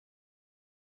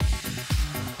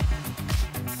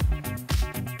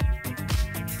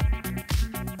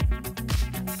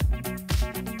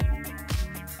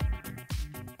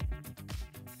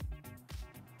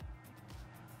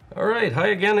Alright, hi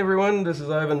again everyone, this is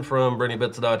Ivan from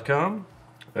Brainy-Bits.com.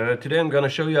 Today I'm going to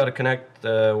show you how to connect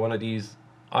one of these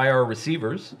IR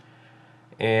receivers.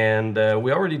 And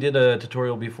we already did a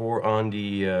tutorial before on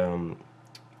the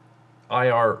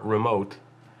IR remote.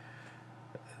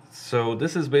 So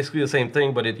this is basically the same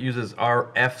thing, but it uses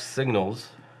RF signals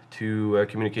to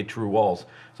communicate through walls.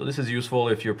 So this is useful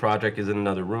if your project is in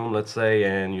another room, let's say,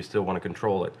 and you still want to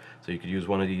control it. So you could use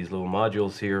one of these little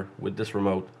modules here with this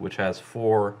remote, which has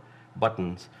 4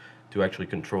 buttons to actually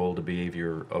control the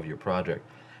behavior of your project.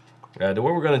 The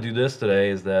way we're going to do this today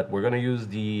is that we're going to use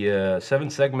the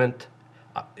 7-segment,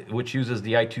 which uses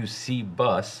the I2C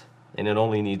bus, and it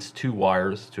only needs 2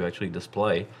 wires to actually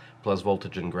display, plus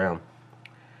voltage and ground.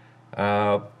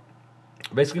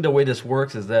 Basically the way this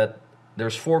works is that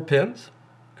there's 4 pins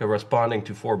corresponding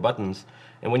to 4 buttons,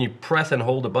 and when you press and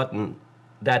hold a button,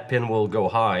 that pin will go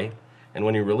high, and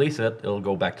when you release it, it'll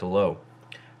go back to low.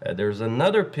 There's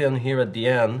another pin here at the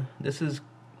end. This is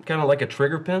kind of like a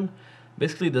trigger pin.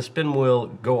 Basically this pin will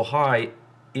go high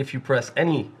if you press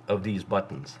any of these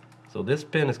buttons. So this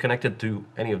pin is connected to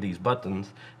any of these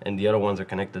buttons, and the other ones are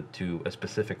connected to a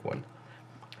specific one.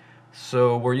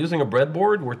 So we're using a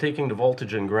breadboard. We're taking the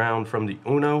voltage and ground from the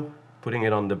Uno, putting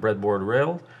it on the breadboard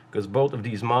rail, because both of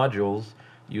these modules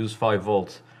use 5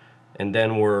 volts. And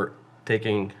then we're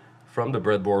taking from the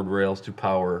breadboard rails to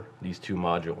power these 2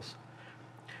 modules.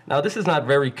 Now this is not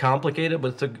very complicated,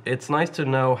 but it's nice to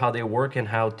know how they work and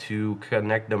how to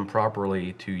connect them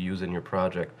properly to use in your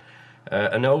project.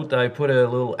 A note, I put a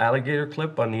little alligator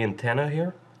clip on the antenna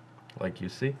here, like you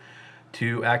see,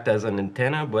 to act as an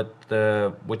antenna, but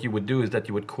what you would do is that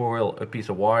you would coil a piece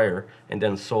of wire and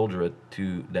then solder it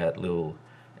to that little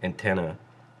antenna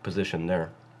position there.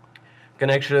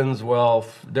 Connections, well,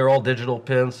 they're all digital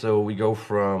pins, so we go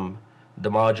from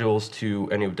the modules to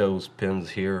any of those pins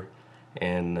here,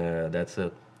 and that's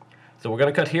it. So we're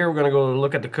going to cut here, we're going to go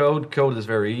look at the code. Code is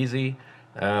very easy.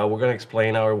 We're going to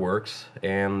explain how it works,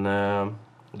 and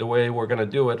the way we're going to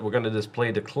do it, we're going to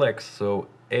display the clicks. So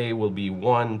A will be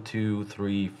 1, 2,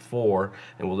 3, 4,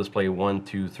 and we'll display 1,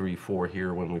 2, 3, 4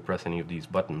 here when we press any of these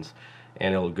buttons,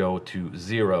 and it'll go to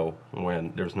 0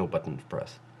 when there's no button to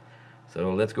press.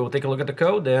 So let's go take a look at the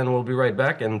code, and we'll be right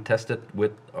back and test it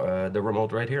with the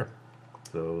remote right here.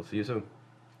 So see you soon.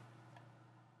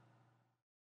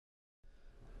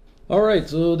 Alright,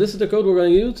 so this is the code we're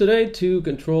going to use today to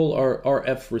control our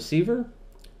RF receiver.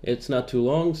 It's not too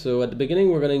long, so at the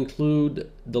beginning we're going to include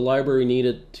the library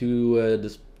needed to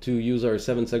use our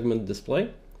 7-segment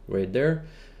display right there.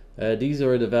 These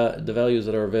are the values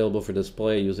that are available for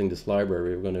display using this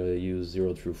library. We're going to use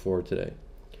 0 through 4 today.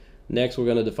 Next we're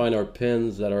going to define our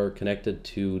pins that are connected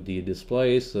to the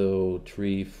display, so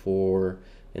 3, 4,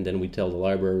 and then we tell the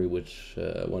library which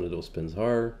one of those pins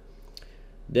are.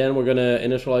 Then we're going to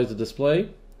initialize the display,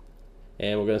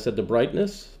 and we're going to set the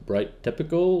brightness. Bright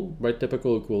typical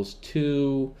equals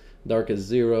 2, dark is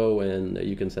 0, and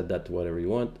you can set that to whatever you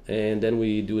want. And then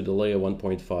we do a delay of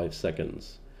 1.5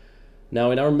 seconds.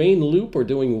 Now in our main loop we're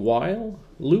doing while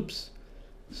loops.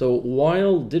 So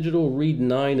while digital read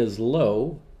 9 is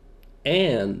low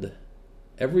and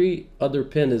every other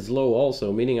pin is low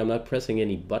also, meaning I'm not pressing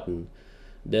any button,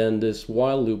 then this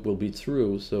while loop will be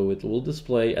true, so it will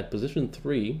display at position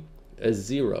 3 as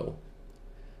 0.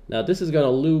 Now this is going to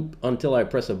loop until I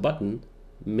press a button,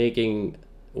 making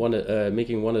one of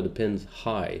the pins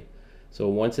high. So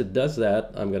once it does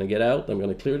that, I'm going to get out, I'm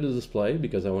going to clear the display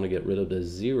because I want to get rid of the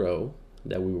 0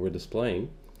 that we were displaying.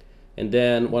 And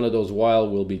then one of those while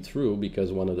will be true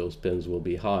because one of those pins will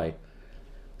be high.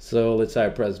 So let's say I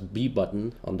press B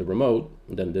button on the remote,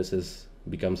 then this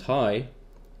becomes high,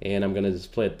 and I'm going to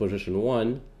display at position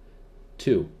 1,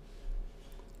 2.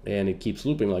 And it keeps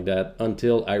looping like that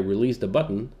until I release the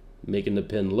button, making the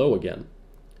pin low again.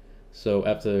 So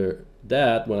after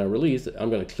that, when I release, I'm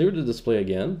going to clear the display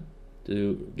again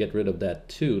to get rid of that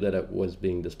 2 that was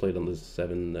being displayed on the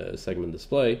 7-segment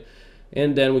display.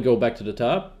 And then we go back to the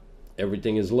top.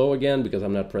 Everything is low again because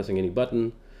I'm not pressing any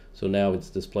button. So now it's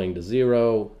displaying the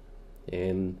 0,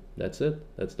 and that's it.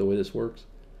 That's the way this works.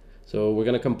 So we're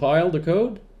going to compile the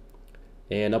code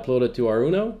and upload it to our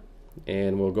Uno,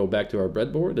 and we'll go back to our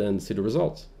breadboard and see the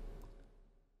results.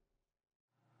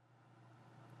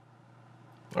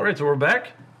 Alright, so we're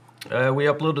back. We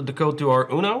uploaded the code to our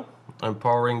Uno. I'm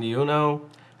powering the Uno.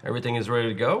 Everything is ready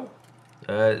to go.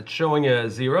 It's showing a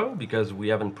 0 because we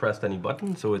haven't pressed any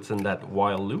button, so it's in that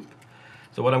while loop.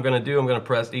 So what I'm going to do, I'm going to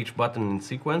press each button in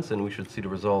sequence, and we should see the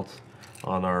results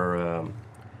on our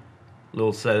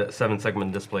little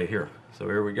 7-segment display here. So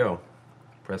here we go.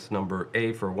 Press number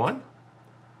A for 1,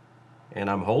 and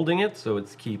I'm holding it so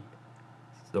it's keep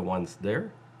the ones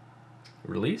there.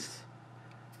 release,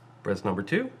 press number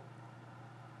 2,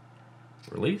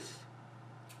 release,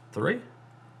 3,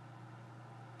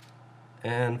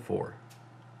 and 4.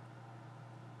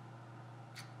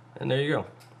 And there you go.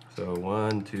 So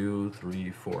 1, 2, 3,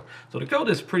 4. So the code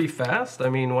is pretty fast. I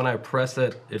mean, when I press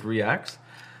it, it reacts.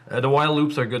 The while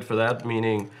loops are good for that,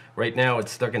 meaning right now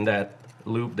it's stuck in that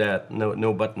loop that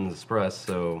no button is pressed,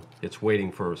 so it's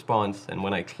waiting for a response. And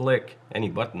when I click any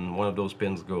button, one of those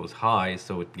pins goes high,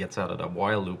 so it gets out of the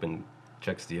while loop and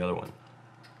checks the other one.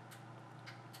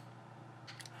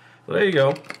 So there you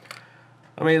go.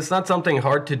 I mean, it's not something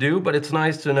hard to do, but it's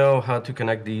nice to know how to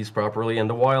connect these properly, and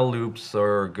the while loops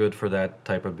are good for that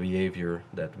type of behavior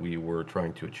that we were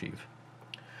trying to achieve.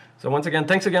 So once again,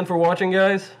 thanks again for watching,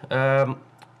 guys.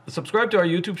 Subscribe to our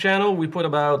YouTube channel. We put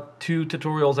about 2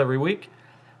 tutorials every week.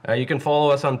 You can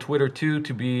follow us on Twitter too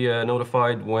to be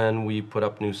notified when we put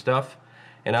up new stuff.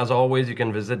 And as always, you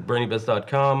can visit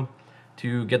Brainy-Bits.com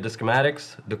to get the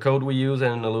schematics, the code we use,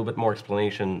 and a little bit more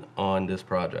explanation on this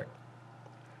project.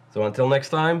 So until next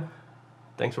time,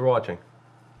 thanks for watching.